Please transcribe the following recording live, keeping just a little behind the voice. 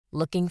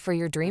Looking for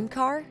your dream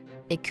car?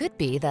 It could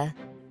be the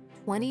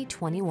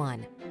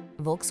 2021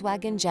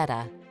 Volkswagen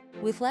Jetta.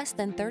 With less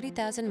than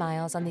 30,000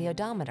 miles on the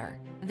odometer,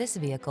 this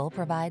vehicle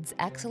provides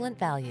excellent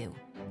value.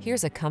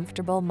 Here's a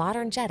comfortable,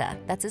 modern Jetta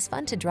that's as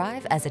fun to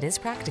drive as it is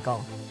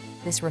practical.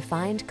 This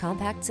refined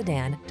compact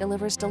sedan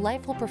delivers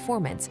delightful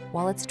performance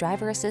while its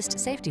driver assist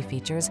safety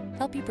features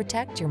help you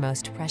protect your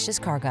most precious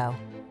cargo.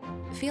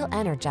 Feel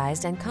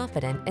energized and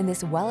confident in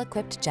this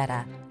well-equipped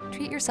Jetta.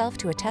 Treat yourself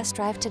to a test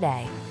drive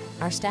today.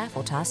 Our staff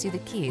will toss you the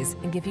keys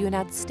and give you an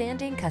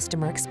outstanding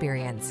customer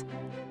experience.